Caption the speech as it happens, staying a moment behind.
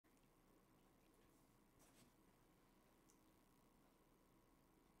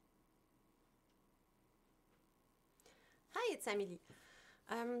Hi, it's Amelie.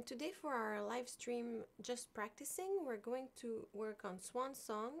 Today for our live stream, just practicing, we're going to work on Swan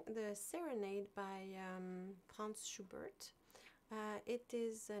Song, the Serenade by Franz Schubert. It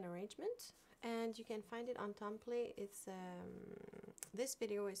is an arrangement, and you can find it on Tomplay. This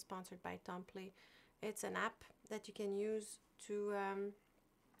video is sponsored by Tomplay. It's an app that you can use to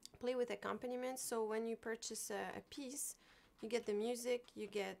play with accompaniments. So when you purchase a piece, you get the music, you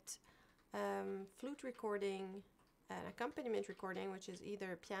get flute recording, an accompaniment recording, which is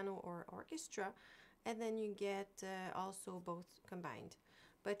either piano or orchestra, and then you get also both combined.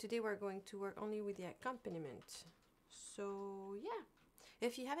 But today we're going to work only with the accompaniment. So yeah,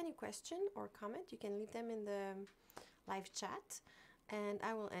 if you have any question or comment, you can leave them in the live chat and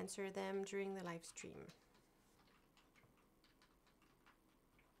I will answer them during the live stream.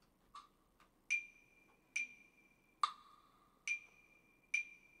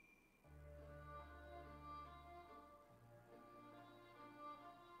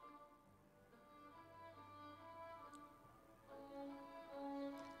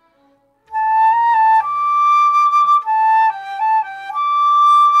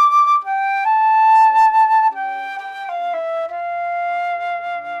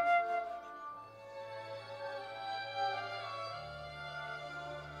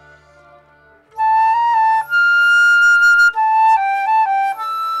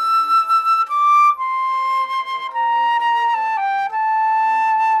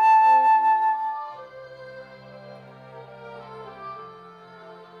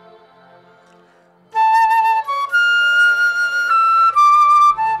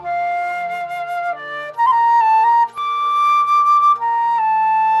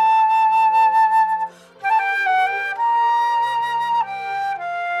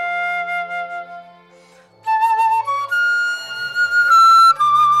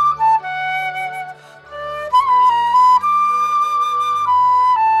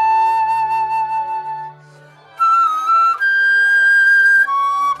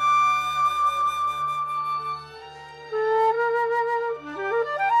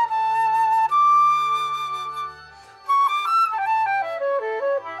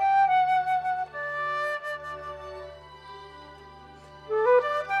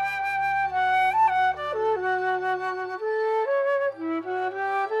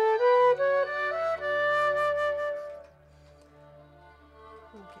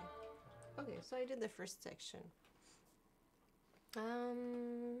 Okay, so I did the first section.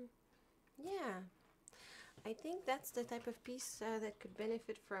 Yeah, I think that's the type of piece that could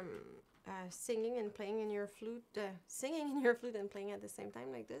benefit from singing and playing in your flute, singing in your flute and playing at the same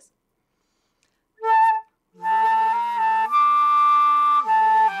time like this.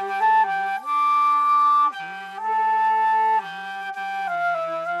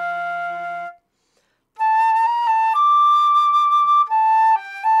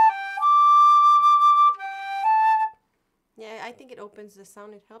 Yeah, I think it opens the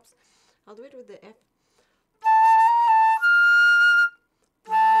sound, it helps. I'll do it with the F.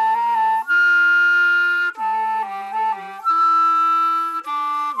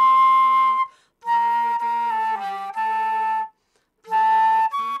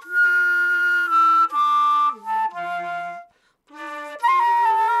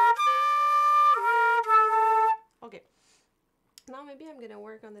 Okay, now maybe I'm gonna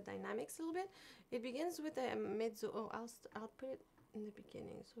work on the dynamics a little bit. It begins with a mezzo. Oh, I'll put it in the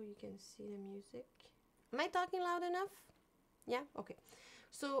beginning so you can see the music. Am I talking loud enough? Yeah, okay.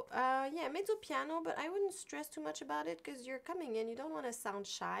 So yeah, mezzo piano, but I wouldn't stress too much about it because you're coming in, you don't want to sound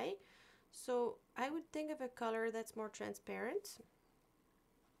shy. So I would think of a color that's more transparent.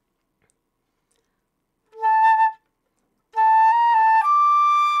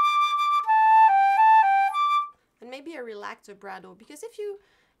 And maybe a relaxed vibrato, because if you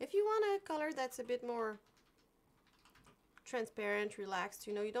want a color that's a bit more transparent, relaxed,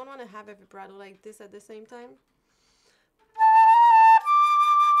 you know, you don't want to have a vibrato like this at the same time.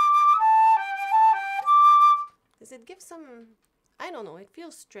 Because it gives some, I don't know, it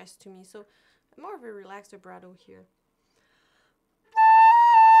feels stressed to me, so more of a relaxed vibrato here.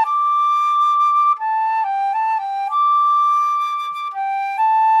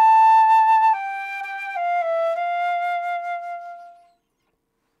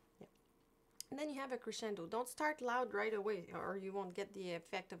 And then you have a crescendo. Don't start loud right away or you won't get the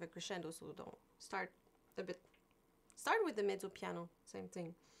effect of a crescendo, so don't start a bit. Start with the mezzo piano, same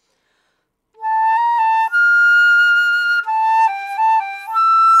thing.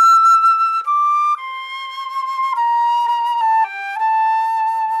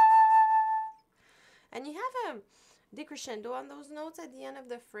 And you have a decrescendo on those notes at the end of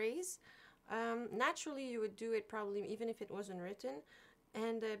the phrase. Naturally, you would do it probably even if it wasn't written.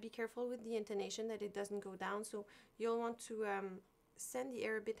 And be careful with the intonation that it doesn't go down. So you'll want to send the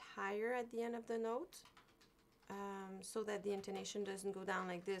air a bit higher at the end of the note, so that the intonation doesn't go down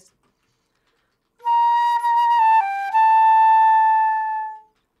like this.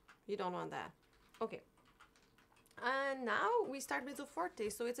 You don't want that. Okay. And now we start mezzo forte,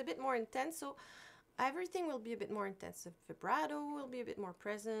 so it's a bit more intense. So everything will be a bit more intense. The vibrato will be a bit more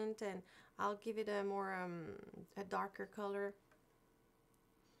present, and I'll give it a more a darker color.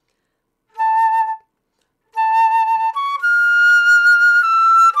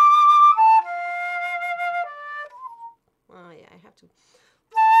 Oh yeah, I have to.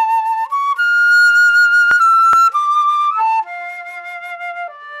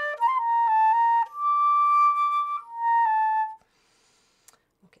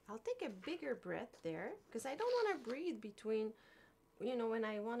 Okay, I'll take a bigger breath there because I don't want to breathe between, you know, when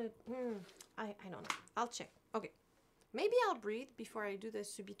I want to. I don't know. I'll check. Okay, maybe I'll breathe before I do the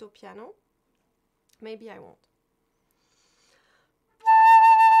subito piano. Maybe I won't.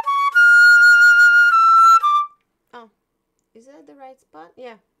 Oh, is that the right spot?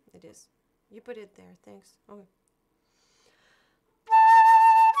 Yeah, it is. You put it there. Thanks. Okay.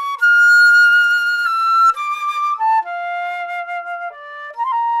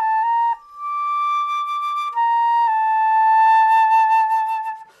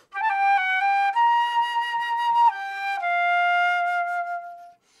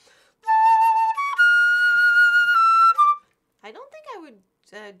 I don't think I would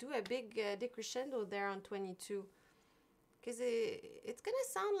do a big decrescendo there on 22, because it's gonna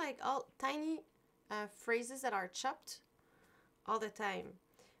sound like all tiny phrases that are chopped all the time,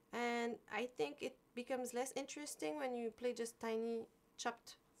 and I think it becomes less interesting when you play just tiny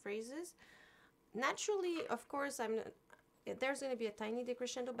chopped phrases. Naturally, of course, there's going to be a tiny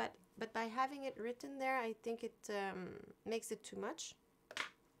decrescendo, but by having it written there, I think it makes it too much.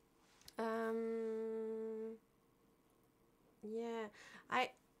 Yeah,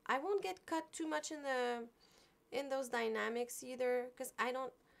 I won't get cut too much in those dynamics either, because I'm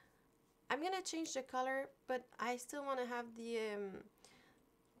gonna change the color, but I still want to have the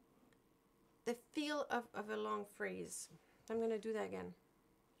feel of a long phrase. I'm gonna do that again.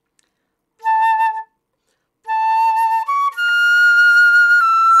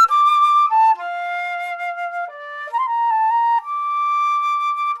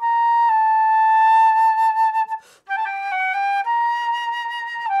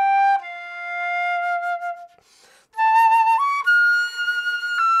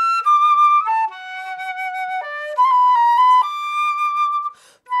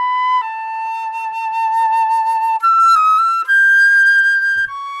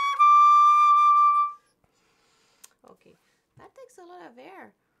 Okay, that takes a lot of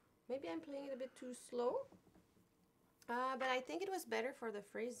air. Maybe I'm playing it a bit too slow, but I think it was better for the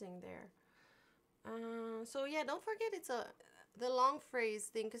phrasing there. So yeah, don't forget it's the long phrase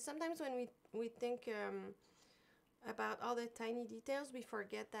thing, because sometimes when we think about all the tiny details, we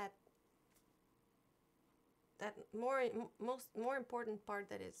forget that more important part,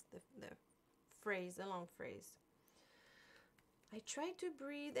 that is the phrase, the long phrase. I try to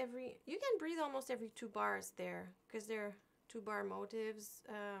breathe you can breathe almost every 2 bars there, because they're 2-bar motives.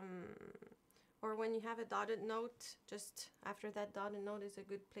 Or when you have a dotted note, just after that dotted note is a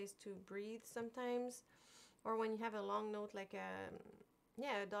good place to breathe sometimes. Or when you have a long note, like a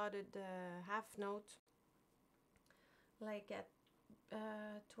dotted half note, like at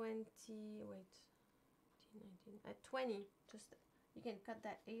 20, wait, 19, at 20, just you can cut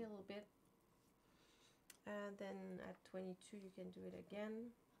that A a little bit. Then at 22 you can do it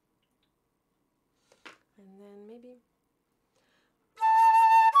again, and then maybe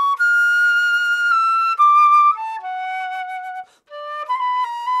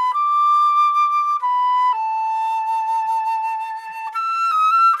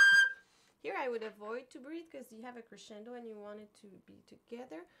here I would avoid to breathe, because you have a crescendo and you want it to be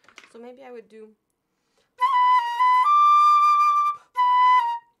together. So maybe I would do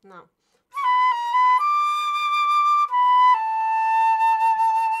no.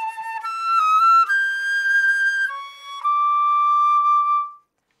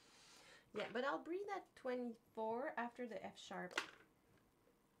 Yeah, but I'll breathe at 24 after the F sharp.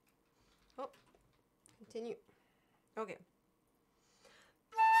 Oh, continue. Okay.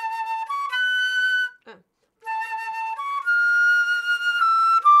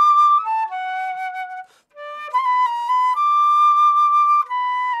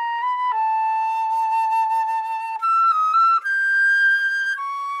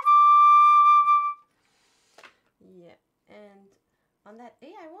 Yeah, and on that A,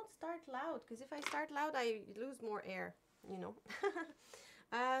 I won't start loud, because if I start loud, I lose more air, you know.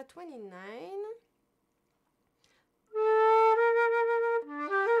 29.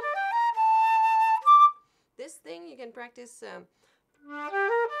 This thing you can practice at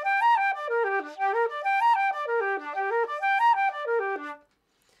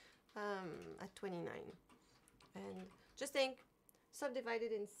 29. And just think, subdivide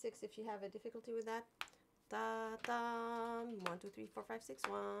it in 6 if you have a difficulty with that. Da da, 1 2 3 4 5 6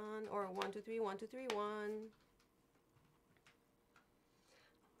 1, or 1 2 3 1 2 3 1.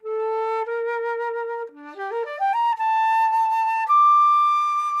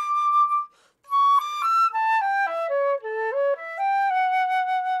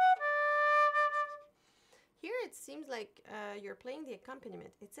 Here it seems like you're playing the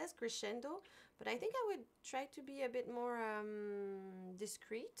accompaniment. It says crescendo, but I think I would try to be a bit more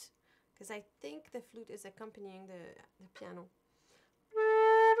discreet, because I think the flute is accompanying the piano.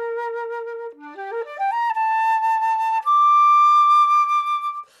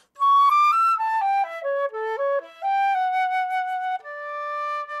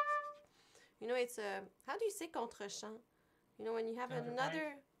 You know, it's a, how do you say contre-champ? You know, when you have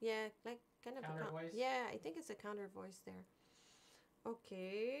another, yeah, like kind of counter voice. Yeah, I think it's a counter voice there.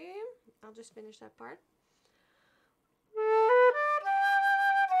 Okay, I'll just finish that part.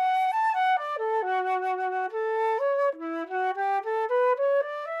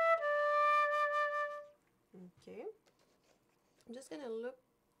 Okay, I'm just gonna look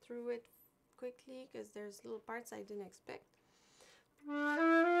through it quickly because there's little parts I didn't expect.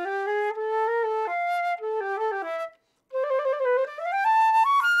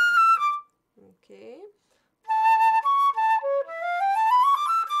 Okay.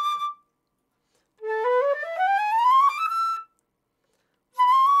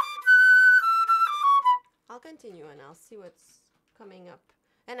 I'll continue and I'll see what's coming up.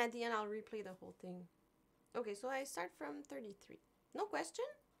 And at the end, I'll replay the whole thing. Okay, so I start from 33. No question?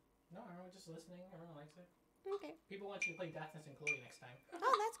 No, everyone just listening. Everyone likes it. Okay. People want you to play Daphnis and Chloe next time.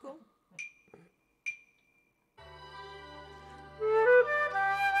 Oh, that's cool.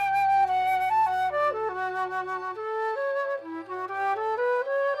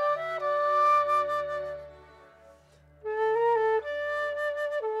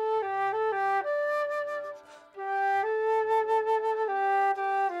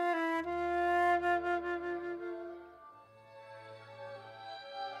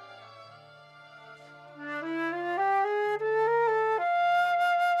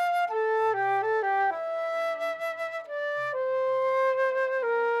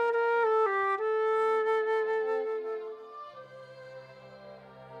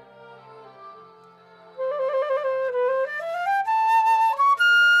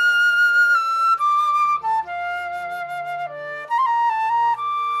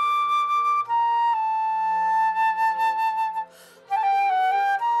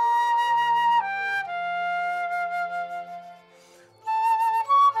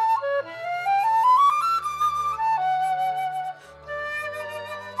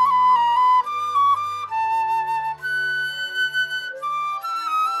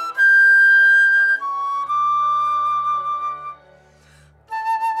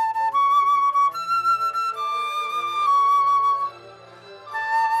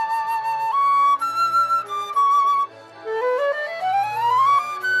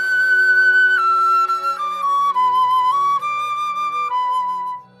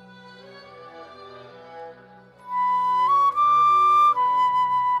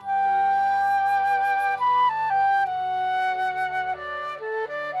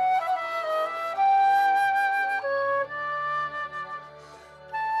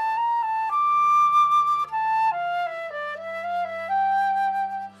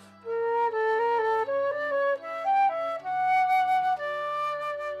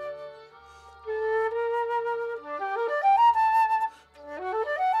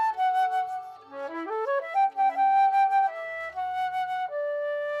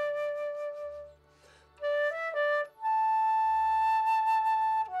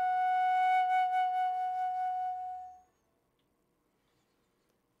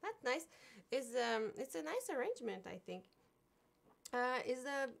 Nice. It's a nice arrangement, I think. Is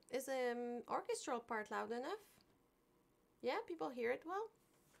orchestral part loud enough? Yeah, people hear it well?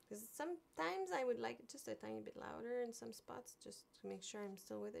 Because sometimes I would like it just a tiny bit louder in some spots, just to make sure I'm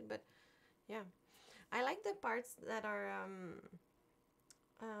still with it. But yeah, I like the parts that are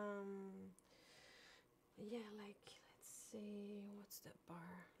yeah, like, let's see, what's the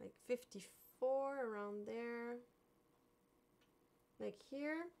bar? Like 54, around there. Like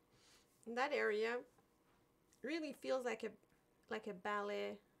here, in that area, really feels like like a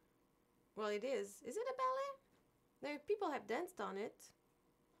ballet. Well, it is. Is it a ballet? There, people have danced on it,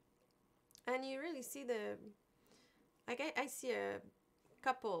 and you really see the. Like I see a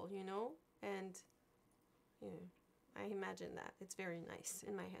couple, you know, and yeah, I imagine that it's very nice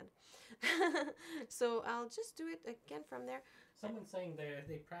in my head. So I'll just do it again from there. Someone's saying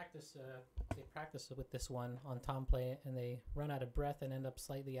they practice with this one on Tomplay, and they run out of breath and end up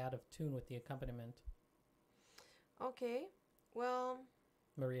slightly out of tune with the accompaniment. Okay, well.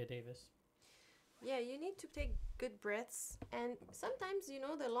 Maria Davis. Yeah, you need to take good breaths, and sometimes you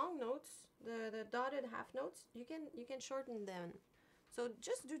know the long notes, the dotted half notes, you can shorten them. So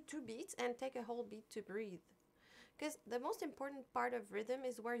just do 2 beats and take a whole beat to breathe. Because the most important part of rhythm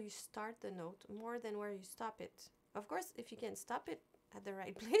is where you start the note more than where you stop it. Of course, if you can stop it at the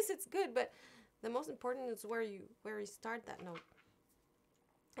right place, it's good, but the most important is where you start that note.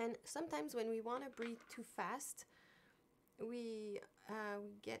 And sometimes when we want to breathe too fast, we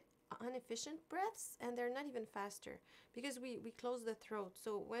get inefficient breaths, and they're not even faster because we close the throat.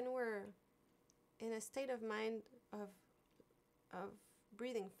 So when we're in a state of mind of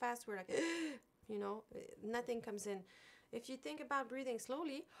breathing fast, we're like you know, nothing comes in. If you think about breathing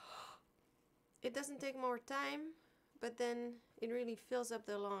slowly, it doesn't take more time, but then it really fills up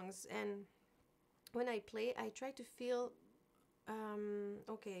the lungs. And when I play, I try to feel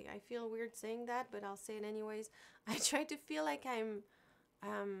okay, I feel weird saying that, but I'll say it anyways. I try to feel like I'm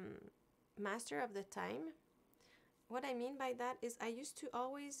master of the time. What I mean by that is I used to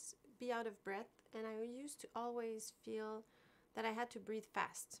always be out of breath, and I used to always feel that I had to breathe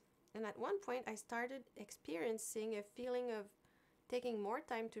fast. And at one point I started experiencing a feeling of taking more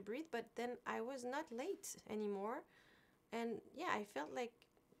time to breathe, but then I was not late anymore. And yeah, I felt like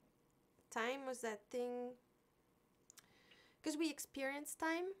time was that thing, because we experience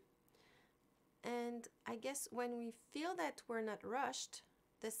time, and I guess when we feel that we're not rushed,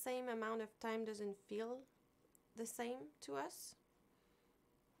 the same amount of time doesn't feel the same to us.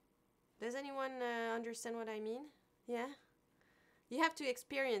 Does anyone understand what I mean? Yeah? You have to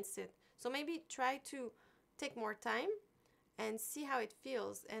experience it. So maybe try to take more time and see how it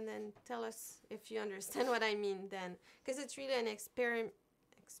feels, and then tell us if you understand what I mean then. Because it's really an experimental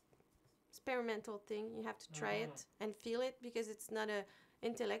thing. You have to try it and feel it, because it's not a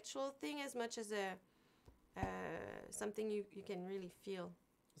intellectual thing as much as a something you can really feel.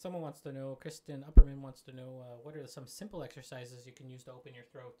 Someone wants to know, Kristen Upperman wants to know, what are some simple exercises you can use to open your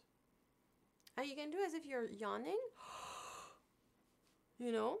throat? You can do as if you're yawning.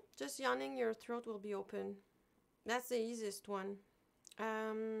 You know, just yawning, your throat will be open. That's the easiest one.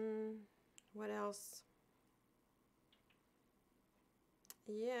 What else?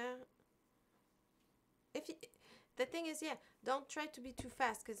 Yeah. The thing is, yeah, don't try to be too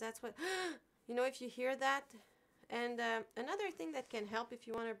fast, because that's what, you know, if you hear that. And another thing that can help if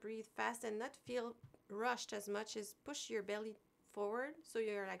you want to breathe fast and not feel rushed as much is push your belly forward. So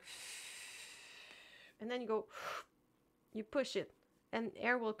you're like, and then you go, you push it, and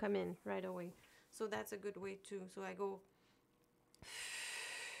air will come in right away. So that's a good way too. So I go,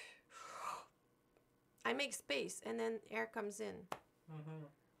 I make space, and then air comes in. Mm-hmm.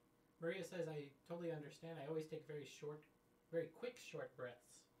 Maria says, I totally understand. I always take very quick, short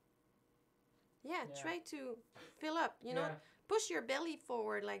breaths. Yeah, try to fill up, you know, push your belly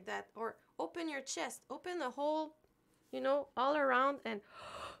forward like that, or open your chest, open the whole, you know, all around. And,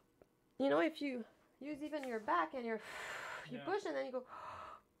 you know, if you use even your back and you push, and then you go,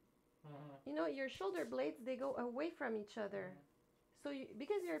 you know, your shoulder blades, they go away from each other. So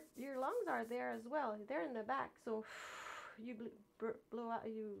because your lungs are there as well, they're in the back. So you blow out,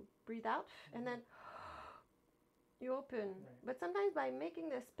 you breathe out, and then you open. Right. But sometimes by making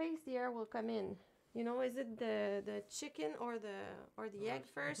the space, the air will come in. You know, is it the chicken or the egg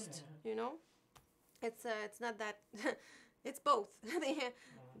first? You know, it's not that. It's both.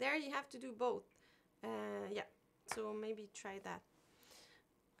 There you have to do both. Yeah. So maybe try that.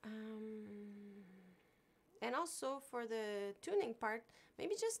 And also for the tuning part,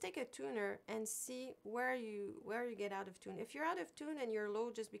 maybe just take a tuner and see where you get out of tune. If you're out of tune and you're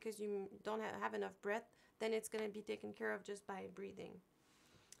low just because you don't have enough breath, then it's going to be taken care of just by breathing.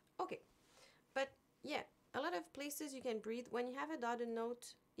 Okay, but yeah, a lot of places you can breathe. When you have a dotted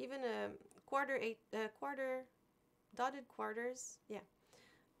note, even a quarter dotted quarters, yeah.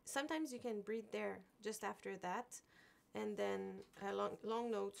 Sometimes you can breathe there just after that, and then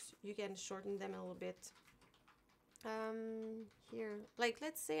long notes, you can shorten them a little bit. Here, like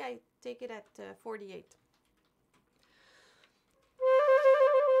let's say I take it at 48.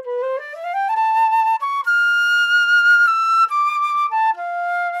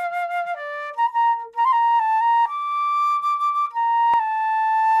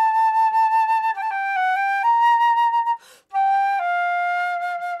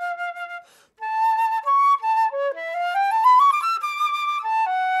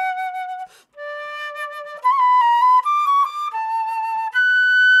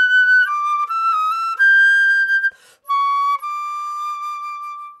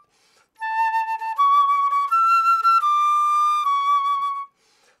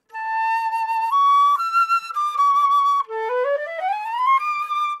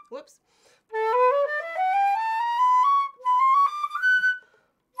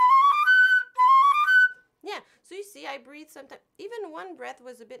 I breathe sometimes. Even one breath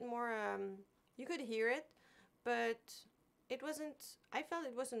was a bit more. You could hear it, but it wasn't. I felt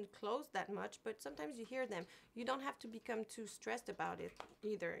it wasn't closed that much. But sometimes you hear them. You don't have to become too stressed about it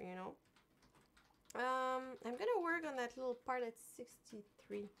either. You know. I'm gonna work on that little part at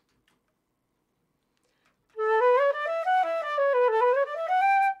 63.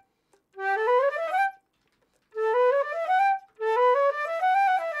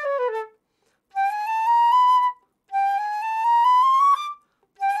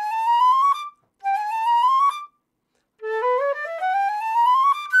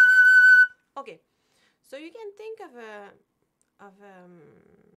 Okay, so you can think of a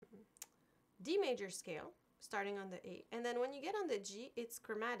D major scale starting on the A, and then when you get on the G, it's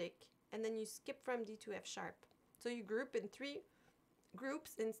chromatic, and then you skip from D to F sharp. So you group in 3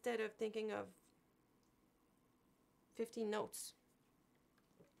 groups instead of thinking of 15 notes.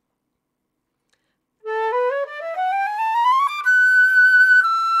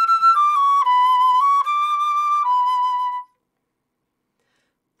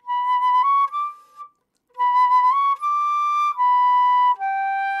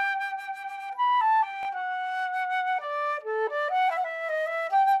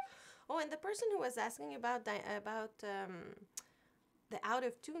 Oh, and the person who was asking about the out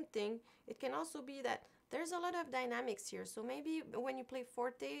of tune thing, it can also be that there's a lot of dynamics here. So maybe when you play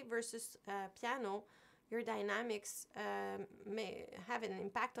forte versus piano, your dynamics may have an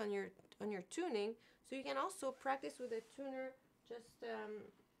impact on your tuning. So you can also practice with a tuner, just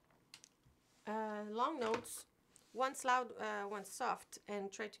long notes, once loud, once soft, and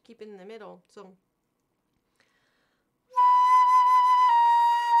try to keep it in the middle. So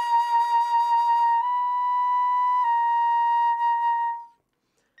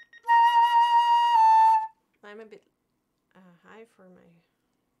I'm a bit high for my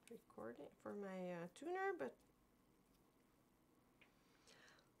recording, for my tuner, but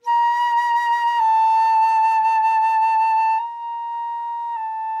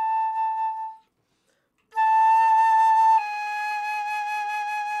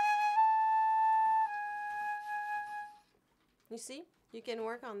you see, you can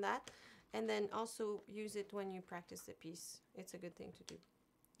work on that and then also use it when you practice the piece. It's a good thing to do.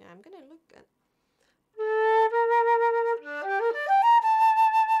 Yeah, I'm gonna look at.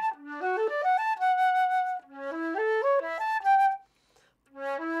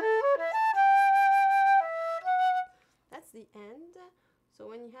 That's the end. So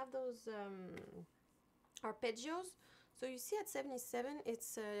when you have those arpeggios, so you see at 77,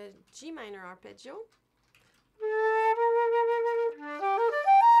 it's a G minor arpeggio.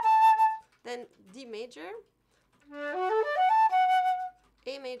 Then D major,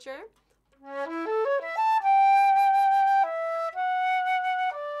 A major,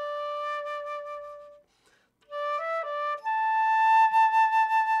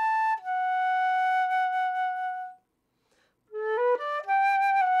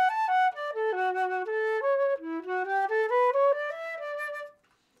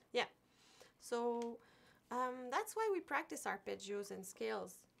 yeah. So that's why we practice arpeggios and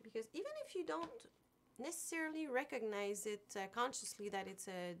scales, because even if you don't necessarily recognize it consciously that it's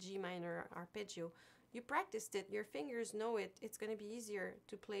a G minor arpeggio, you practiced it, your fingers know it, it's going to be easier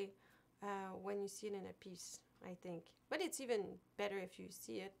to play when you see it in a piece, I think. But it's even better if you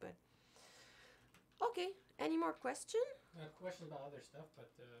see it. But okay, any more question? Questions about other stuff, but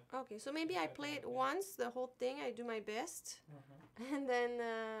okay, so maybe I play it once, the whole thing, I do my best, and then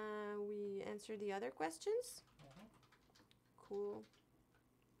we answer the other questions. Cool.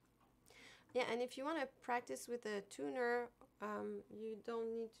 Yeah, and if you want to practice with a tuner, you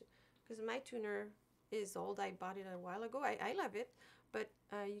don't need to, because my tuner is old. I bought it a while ago. I love it, but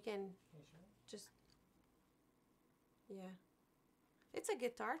you can just, yeah. It's a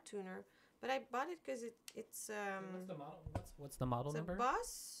guitar tuner, but I bought it because it's... what's the model? What's the model number? It's a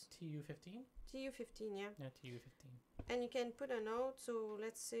Boss. TU-15? TU-15, yeah. Yeah, TU-15. And you can put a note, so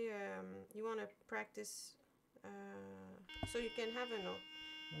let's say you want to practice, so you can have a note.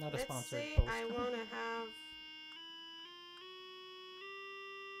 Not a Let's sponsored say post. I want to have,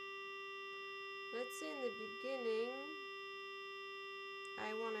 let's say in the beginning,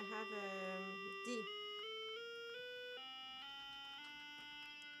 I want to have a D,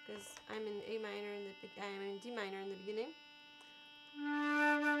 because I'm in A minor in the, I'm in D minor in the beginning.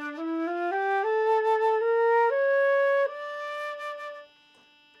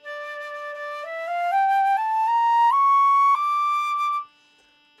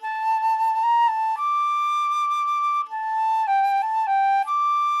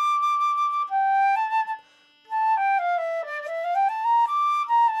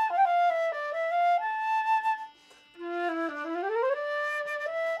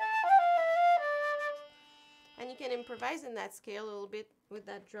 can improvise in that scale a little bit with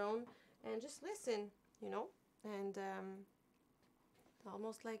that drone and just listen, you know, and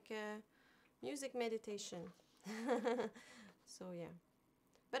almost like music meditation. So yeah,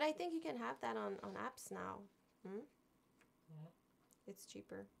 but I think you can have that on apps now. It's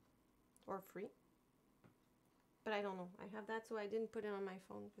cheaper or free, but I don't know. I have that, so I didn't put it on my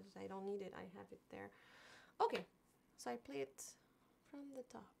phone because I don't need it. I have it there. Okay, so I play it from the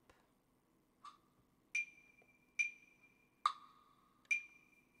top.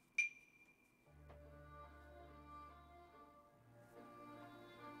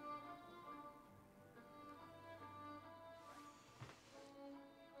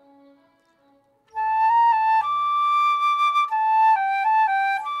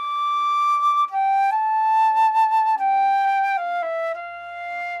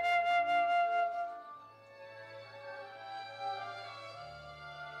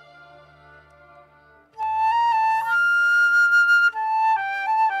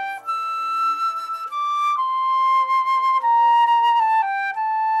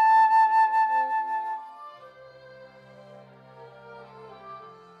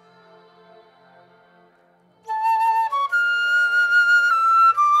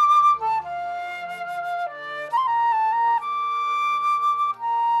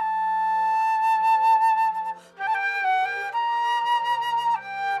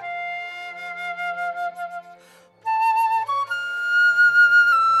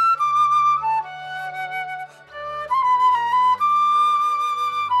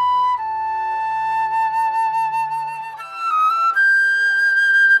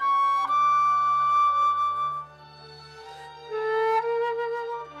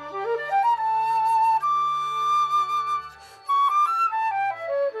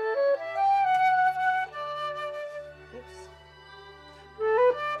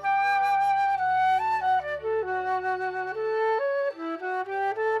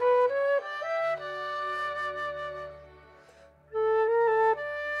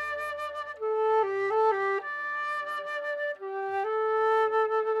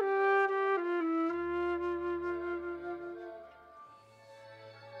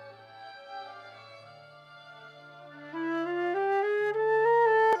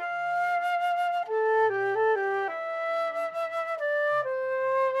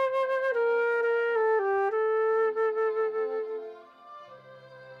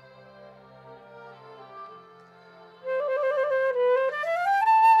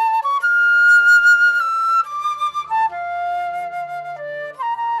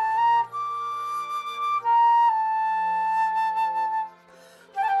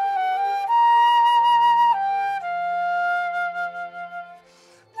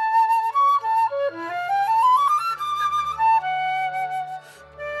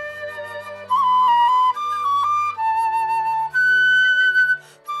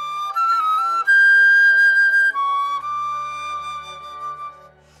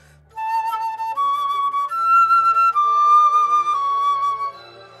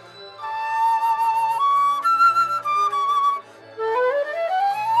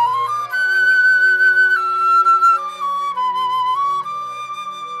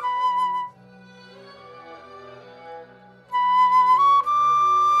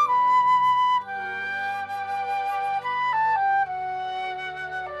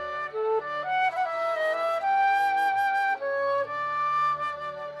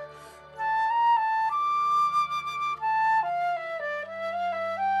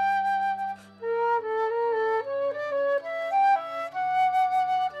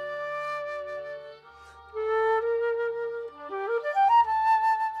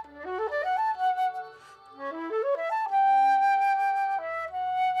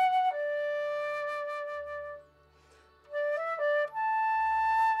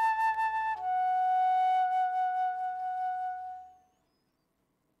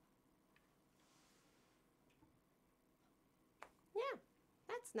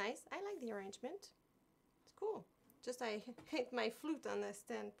 That's nice. I like the arrangement. It's cool. Just I hit my flute on the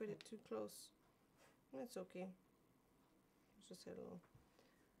stand, put it too close. That's okay. It's just a little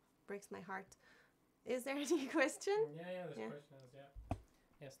breaks my heart. Is there any question? Yeah, there's questions, yeah.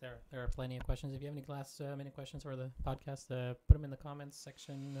 Yes, there are plenty of questions. If you have any last minute questions for the podcast, put them in the comments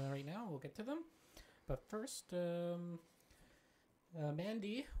section right now. We'll get to them. But first,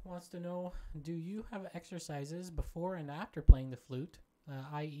 Mandy wants to know, do you have exercises before and after playing the flute,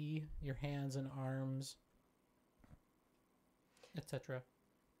 i.e. your hands and arms, etc.?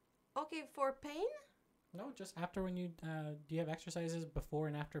 Okay, for pain? No, just after when you, do you have exercises before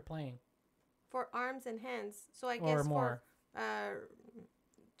and after playing? For arms and hands. So I or guess more. for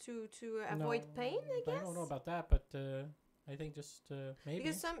to avoid pain, I guess. I don't know about that, but I think just maybe.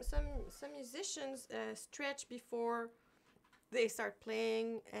 Because some musicians stretch before they start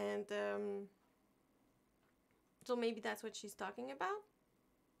playing, and so maybe that's what she's talking about.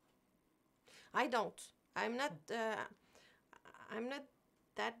 I don't. I'm not. I'm not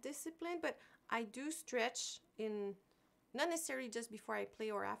that disciplined, but I do stretch in, not necessarily just before I play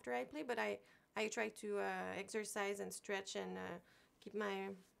or after I play, but I try to exercise and stretch and keep my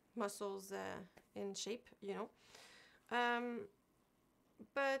muscles in shape, you know.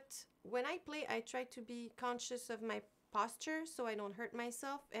 But when I play, I try to be conscious of my posture so I don't hurt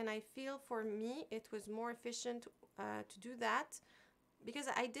myself. And I feel for me it was more efficient to do that because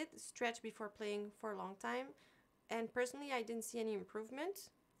I did stretch before playing for a long time. And personally, I didn't see any improvement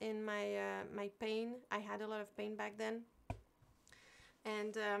in my pain. I had a lot of pain back then.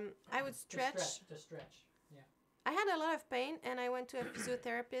 And I would stretch. To stretch, yeah. I had a lot of pain, and I went to a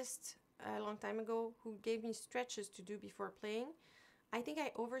physiotherapist a long time ago who gave me stretches to do before playing. I think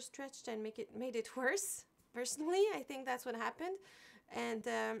I overstretched and made it worse. Personally, I think that's what happened. And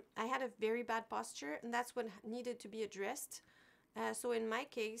I had a very bad posture, and that's what needed to be addressed. So in my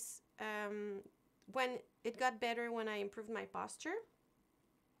case, when it got better when I improved my posture,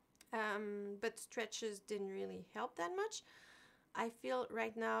 but stretches didn't really help that much. I feel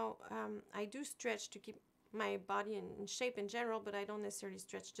right now I do stretch to keep my body in shape in general, but I don't necessarily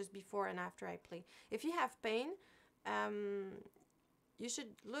stretch just before and after I play. If you have pain, you should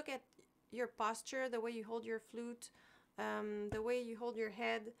look at your posture, the way you hold your flute, the way you hold your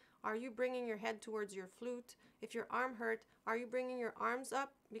head. Are you bringing your head towards your flute? If your arm hurt, are you bringing your arms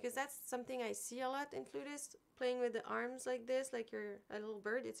up? Because that's something I see a lot in flutists, playing with the arms like this, like you're a little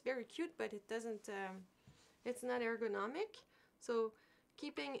bird. It's very cute, but it doesn't, it's not ergonomic. So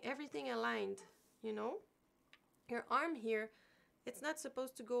keeping everything aligned, you know. Your arm here, it's not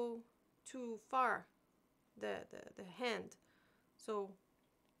supposed to go too far, the hand. So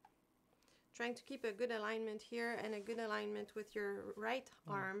trying to keep a good alignment here and a good alignment with your right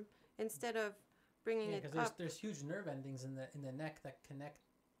arm instead of bringing it up. There's huge nerve endings in the neck that connect.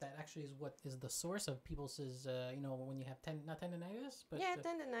 That actually is what is the source of people's when you have not tendinitis, but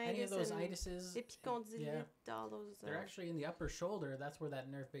tendinitis, any of those itises, all those. They're actually in the upper shoulder. That's where that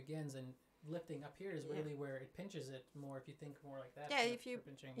nerve begins, and lifting up here is really where it pinches it more. If you think more like that. Yeah, if you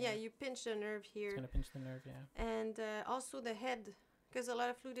you pinch the nerve here. It's gonna pinch the nerve, yeah. And also the head, because a lot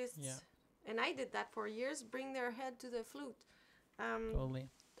of flutists, and I did that for years, bring their head to the flute. Totally.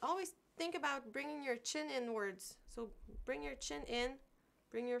 Always think about bringing your chin inwards. So bring your chin in,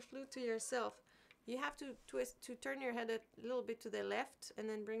 bring your flute to yourself. You have to twist to turn your head a little bit to the left, and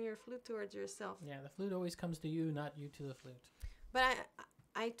then bring your flute towards yourself. Yeah, the flute always comes to you, not you to the flute. But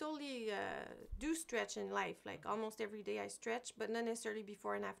I totally do stretch in life. Like almost every day I stretch, but not necessarily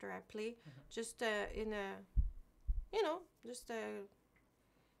before and after I play. Just in a,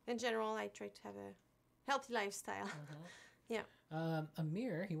 in general, I try to have a healthy lifestyle. Yeah.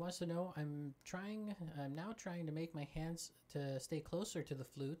 Amir, he wants to know, I'm now trying to make my hands to stay closer to the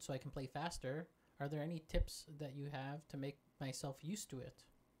flute so I can play faster. Are there any tips that you have to make myself used to it?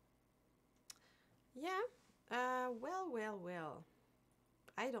 Yeah. Well.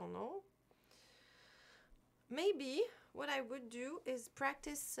 I don't know. Maybe what I would do is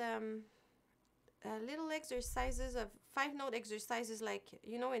practice little exercises of 5-note exercises, like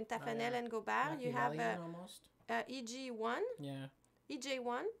in Tafanel and Gobert. Like you have almost. EG1. Yeah.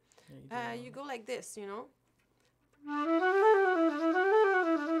 EJ1. You go like this,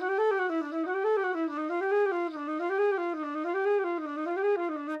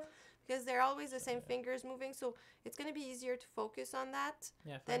 because they're always the same fingers moving, so it's going to be easier to focus on that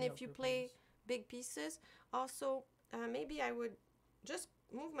than if you play big pieces. Also, maybe I would just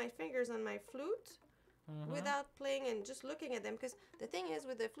move my fingers on my flute without playing and just looking at them, because the thing is,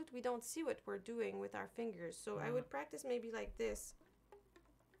 with the flute we don't see what we're doing with our fingers, so I would practice maybe like this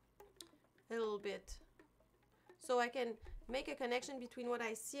a little bit, so I can make a connection between what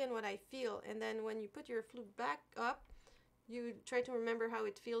I see and what I feel. And then when you put your flute back up, you try to remember how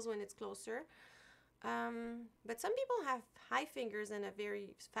it feels when it's closer. But some people have high fingers and a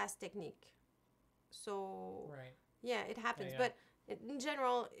very fast technique, so it happens. But in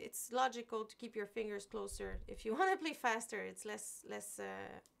general, it's logical to keep your fingers closer. If you want to play faster, it's less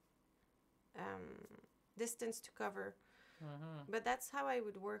distance to cover. But that's how I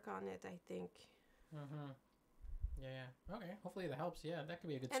would work on it, I think. Yeah. Okay. Hopefully that helps. Yeah, that could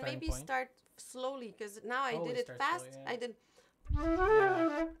be a good starting point. And maybe point. Start slowly, because now I did it fast. Slowly, I did.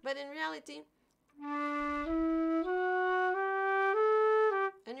 But in reality,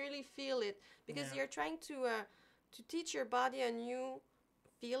 and really feel it, because you're trying to teach your body a new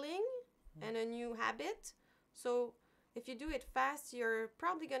feeling and a new habit. So if you do it fast, you're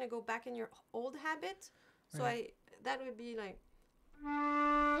probably going to go back in your old habit. So that would be like,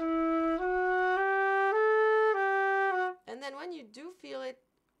 and then when you do feel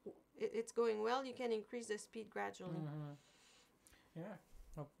it's going well, you can increase the speed gradually.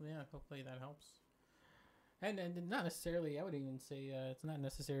 Hopefully that helps. And not necessarily, I would even say it's not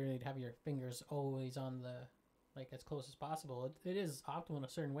necessarily to have your fingers always on the, like, as close as possible. It is optimal in a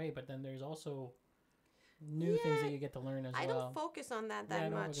certain way, but then there's also new things that you get to learn as well. I don't focus on that much. I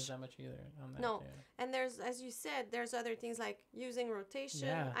don't focus that much either on that. No, and there's, as you said, there's other things like using rotation.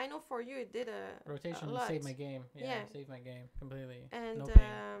 Yeah. I know for you it did a rotation a lot. saved my game. Yeah, saved my game completely. And no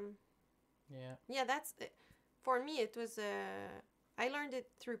pain. That's for me. It was I learned it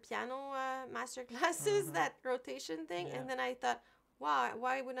through piano master classes, that rotation thing, and then I thought, wow,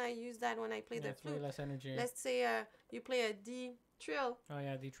 why wouldn't I use that when I play the flute? Way less energy. Let's say you play a D trill. Oh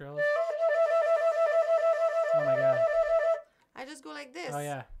yeah, D trills. Oh my god. I just go like this. Oh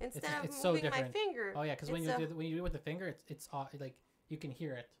yeah. Instead of it's moving so my finger. Oh yeah, because when you do it with the finger, it's like you can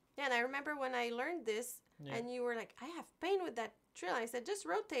hear it. Yeah, and I remember when I learned this, and you were like, I have pain with that trill. I said, just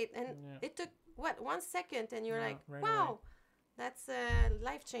rotate, and it took 1 second, and you were like, right wow, away. That's a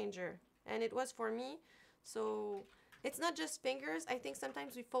life changer, and it was for me. So it's not just fingers. I think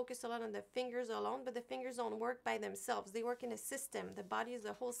sometimes we focus a lot on the fingers alone, but the fingers don't work by themselves. They work in a system. The body is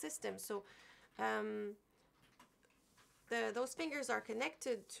a whole system. So those fingers are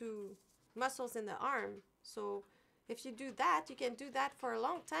connected to muscles in the arm. So if you do that, you can do that for a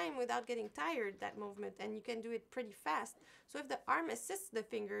long time without getting tired, that movement, and you can do it pretty fast. So if the arm assists the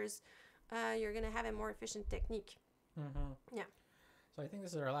fingers, you're going to have a more efficient technique. Yeah. So I think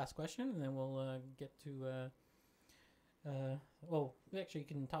this is our last question, and then we'll get to well, actually, you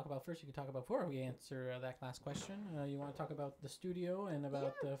can talk about before we answer that last question. You want to talk about the studio and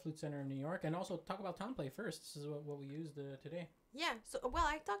about the Flute Center in New York, and also talk about Tomplay first. This is what we used today. Yeah. So, well,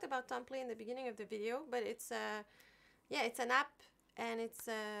 I talked about Tomplay in the beginning of the video, but it's it's an app, and it's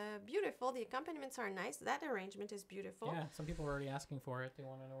beautiful. The accompaniments are nice. That arrangement is beautiful. Yeah. Some people are already asking for it. They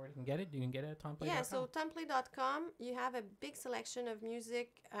want to know where you can get it. You can get it at Tomplay.com. Yeah. So Tomplay.com, you have a big selection of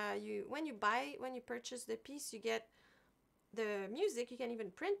music. When you purchase the piece, you get the music. You can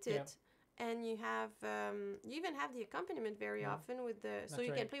even print it, and you have you even have the accompaniment very often with the. So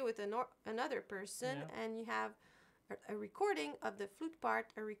you can play with another person, and you have a recording of the flute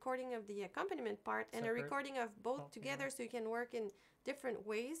part, a recording of the accompaniment part, and a recording of both together, so you can work in different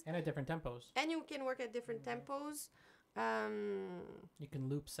ways and at different tempos. And you can work at different tempos. You can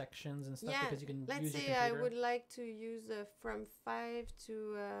loop sections and stuff because you can. Let's say I would like to use from 5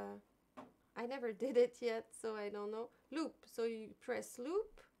 to. I never did it yet, so I don't know. Loop. So you press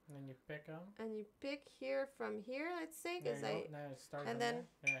loop. And then you pick them. And you pick here from here. Let's say because you can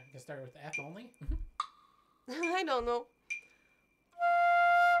start with F only. I don't know.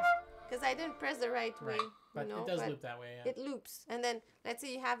 Because I didn't press the right way. But it does loop that way, It loops. And then, let's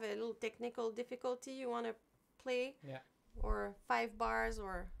say you have a little technical difficulty you want to play. Yeah. Or 5 bars,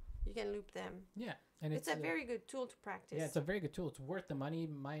 or you can loop them. Yeah. And it's a very good tool to practice. Yeah, it's a very good tool. It's worth the money.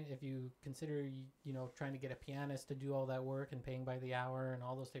 If you consider, trying to get a pianist to do all that work and paying by the hour and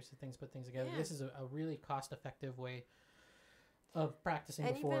all those types of things, put things together. Yeah. This is a really cost-effective way of practicing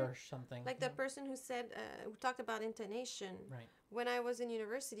before something. Like the person who said, who talked about intonation. Right. When I was in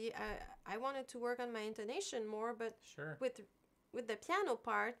university, I wanted to work on my intonation more, but with the piano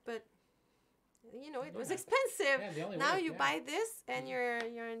part, but it was expensive. Yeah, the only now way, you buy this and you're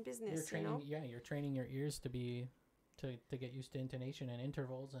in business. You're training, you're training your ears to get used to intonation and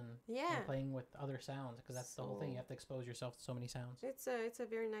intervals and playing with other sounds, because that's the whole thing. You have to expose yourself to so many sounds. It's a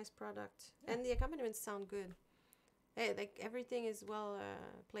very nice product, and the accompaniments sound good. Hey, like everything is well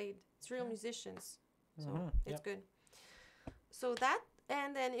played. It's real musicians, so it's good. So that,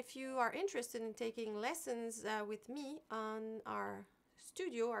 and then if you are interested in taking lessons with me on our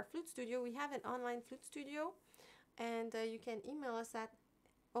studio, our flute studio, we have an online flute studio, and you can email us at.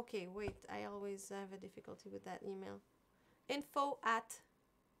 Okay, wait, I always have a difficulty with that email.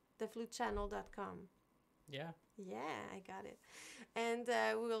 info@theflutechannel.com. Yeah. Yeah, I got it. And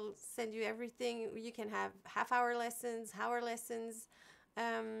we'll send you everything. You can have half-hour lessons, hour lessons.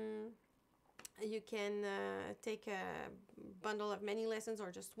 You can take a bundle of many lessons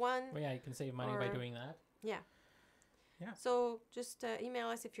or just one. Well, yeah, you can save money by doing that. Yeah. Yeah. So just email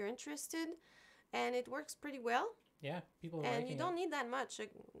us if you're interested. And it works pretty well. Yeah, people are and you don't need that much.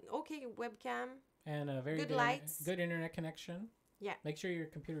 Okay webcam. And a very good lights. Good internet connection. Yeah. Make sure your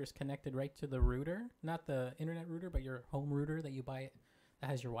computer is connected right to the router. Not the internet router, but your home router that you buy that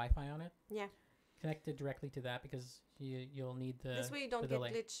has your Wi-Fi on it. Yeah. connect it directly to that because you'll need the This way you don't the get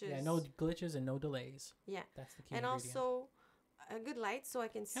delay. glitches. Yeah, no glitches and no delays. Yeah. That's the key And ingredient. also a good light so I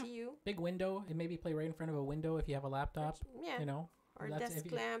can Yeah. see you. Big window, and maybe play right in front of a window if you have a laptop. Yeah. You know, Or that's- desk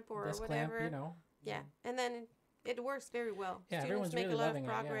if you- lamp or desk whatever. lamp, you know. Yeah. And then it works very well. Yeah, Students everyone's make really a lot of loving it,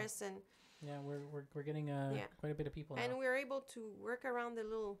 yeah. progress and Yeah, we're getting quite a bit of people now. and we're able to work around the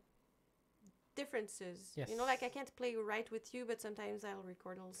little differences. Yes. You know, like I can't play right with you, but sometimes I'll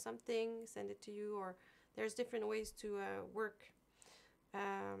record a little something, send it to you, or there's different ways to work.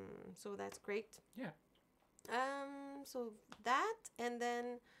 So that's great. Yeah. So that, and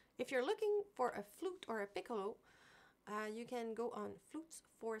then if you're looking for a flute or a piccolo, you can go on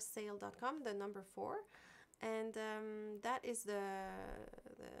flutesforsale.com, the number 4. And that is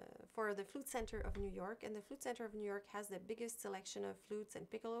for the Flute Center of New York. And the Flute Center of New York has the biggest selection of flutes and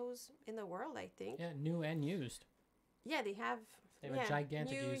piccolos in the world, I think. Yeah, new and used. Yeah, they have a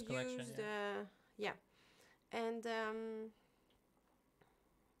gigantic new, used collection. used, And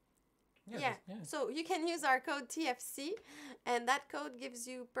so you can use our code TFC, and that code gives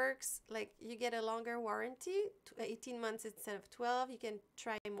you perks like you get a longer warranty, 18 months instead of 12. You can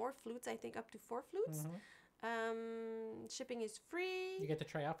try more flutes, I think up to 4 flutes. Shipping is free. You get to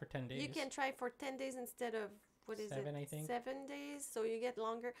try out for 10 days. You can try for 10 days instead of 7, I think. 7 days, so you get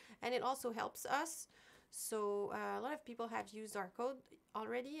longer, and it also helps us. So a lot of people have used our code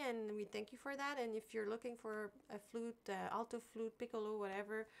already, and we thank you for that. And if you're looking for a flute, alto flute, piccolo,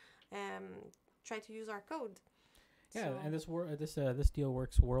 whatever, try to use our code. Yeah, So- and this deal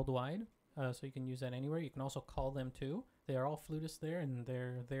works worldwide, so you can use that anywhere. You can also call them too. They are all flutists there, and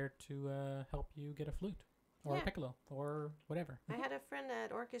they're there to help you get a flute or a Yeah. piccolo or whatever. I had a friend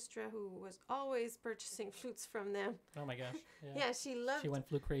at orchestra who was always purchasing flutes from them. Oh my gosh! Yeah, she loved. She went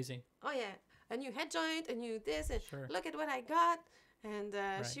flute crazy. Oh yeah, a new head joint, a new this, and Sure. look at what I got. And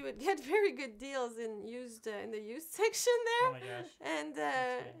Right. she would get very good deals in the used section there. Oh my gosh! And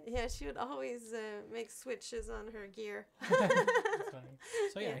That's yeah, she would always make switches on her gear. That's funny.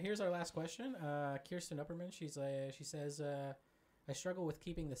 So yeah, Yeah. here's our last question. Kirsten Upperman, she says, I struggle with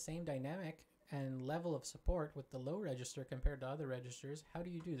keeping the same dynamic and level of support with the low register compared to other registers. How do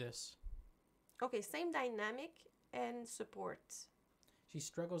you do this? Okay, same dynamic and support. She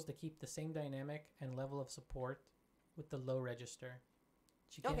struggles to keep the same dynamic and level of support with the low register.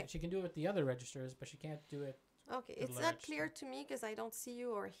 She can do it with the other registers, but she can't do it. Okay, the it's low not register. clear to me because I don't see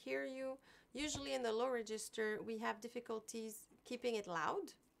you or hear you. Usually in the low register, we have difficulties keeping it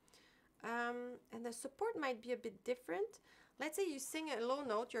loud. And the support might be a bit different. Let's say you sing a low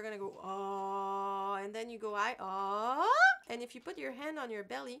note, you're going to go, oh, and then you go high, oh. And if you put your hand on your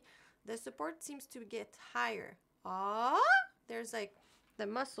belly, the support seems to get higher. Oh, there's like the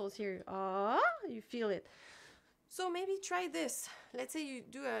muscles here. Oh, you feel it. So maybe try this. Let's say you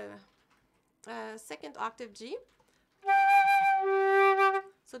do a second octave G.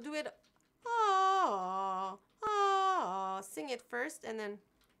 So do it, oh, oh, sing it first and then.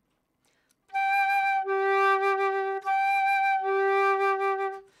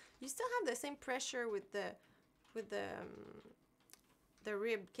 You still have the same pressure with the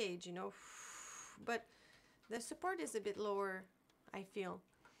rib cage, you know, but the support is a bit lower, I feel.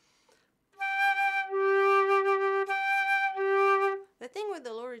 The thing with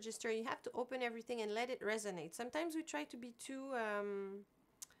the low register, you have to open everything and let it resonate. Sometimes we try to be too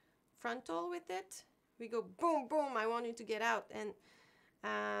frontal with it. We go boom, boom, I want you to get out. And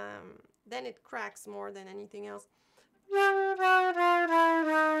then it cracks more than anything else.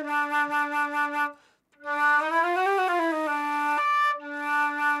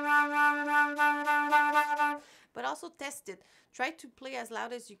 But also test it. Try to play as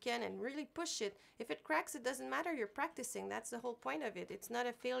loud as you can and really push it. If it cracks, it doesn't matter. You're practicing. That's the whole point of it. It's not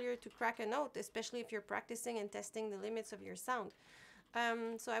a failure to crack a note, especially if you're practicing and testing the limits of your sound.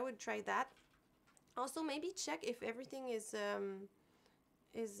 So I would try that. Also, maybe check if everything is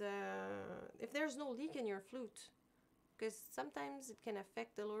if there's no leak in your flute, because sometimes it can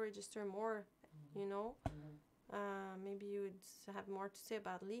affect the low register more. You know, maybe you would have more to say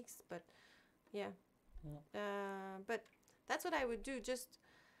about leaks, but yeah. But that's what I would do. Just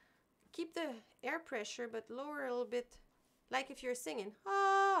keep the air pressure, but lower a little bit. Like if you're singing,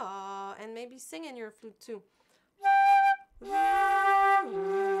 ah, and maybe sing in your flute too.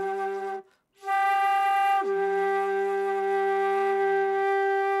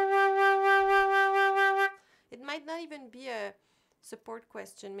 It might not even be a support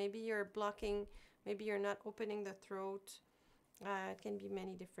question. Maybe you're blocking, maybe you're not opening the throat. It can be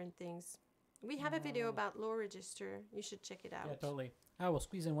many different things. We have a video about low register. You should check it out. Yeah, totally. I will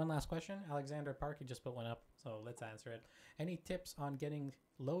squeeze in one last question. Alexander Park, you just put one up, so let's answer it. Any tips on getting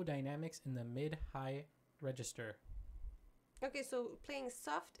low dynamics in the mid-high register? Okay, so playing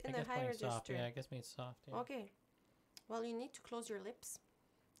soft in the high register. Soft. Yeah, I guess means soft. Yeah. Okay. Well, you need to close your lips.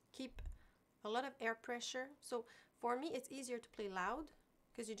 Keep a lot of air pressure. So for me, it's easier to play loud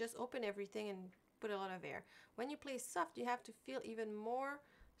because you just open everything and put a lot of air. When you play soft, you have to feel even more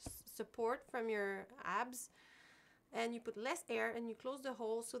support from your abs, and you put less air and you close the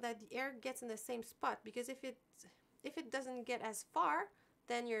hole so that the air gets in the same spot. Because if it doesn't get as far,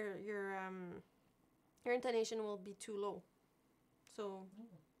 then your intonation will be too low. So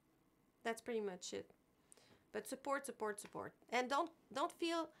that's pretty much it. But support, and don't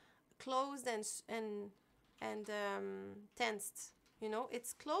feel closed and tensed. You know,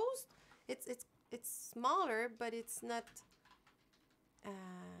 it's closed. It's smaller, but it's not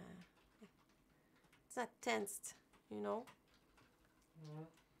tensed. You know.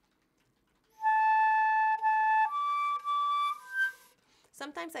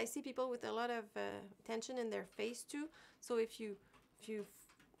 Sometimes I see people with a lot of tension in their face too. So if you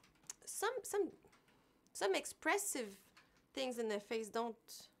some expressive things in the face don't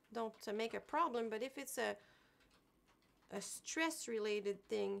make a problem, but if it's a stress related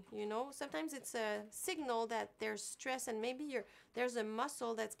thing, you know, sometimes it's a signal that there's stress, and maybe there's a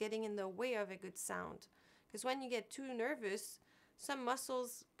muscle that's getting in the way of a good sound. Because when you get too nervous, some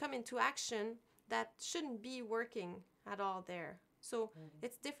muscles come into action that shouldn't be working at all there. So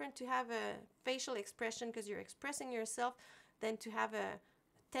it's different to have a facial expression because you're expressing yourself than to have a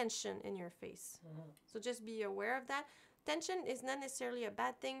tension in your face. So just be aware of that. Tension is not necessarily a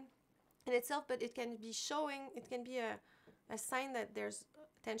bad thing in itself, but it can be a sign that there's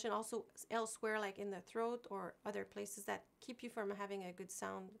tension also elsewhere, like in the throat or other places that keep you from having a good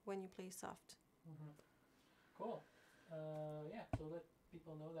sound when you play soft. Cool. Yeah, so let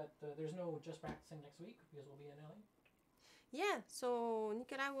people know that there's no just practicing next week because we'll be in LA. Yeah, so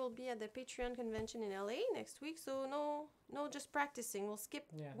Nicolas will be at the Patreon convention in LA next week, so no just practicing. We'll skip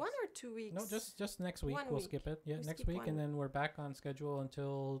 1 or 2 weeks. No, just next week. We'll skip it. Yeah, next week, and then we're back on schedule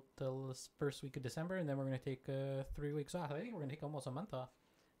until the first week of December, and then we're going to take 3 weeks off. I think we're going to take almost a month off.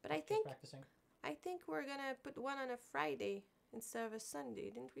 But I think we're going to put one on a Friday instead of a Sunday.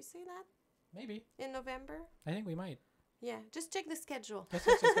 Didn't we say that? Maybe. In November? I think we might. Yeah, just check the schedule. Just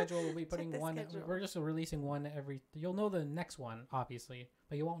check the schedule. We'll be putting one. Schedule. We're just releasing one every. You'll know the next one, obviously,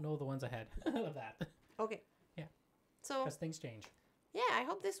 but you won't know the ones ahead of that. Okay. Yeah. So. Because things change. Yeah, I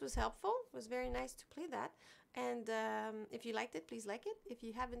hope this was helpful. It was very nice to play that. And if you liked it, please like it. If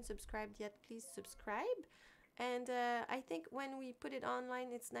you haven't subscribed yet, please subscribe. And I think when we put it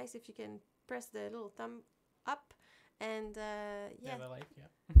online, it's nice if you can press the little thumb up. And yeah, the like,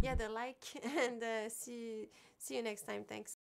 yeah, the like, and see you next time. Thanks.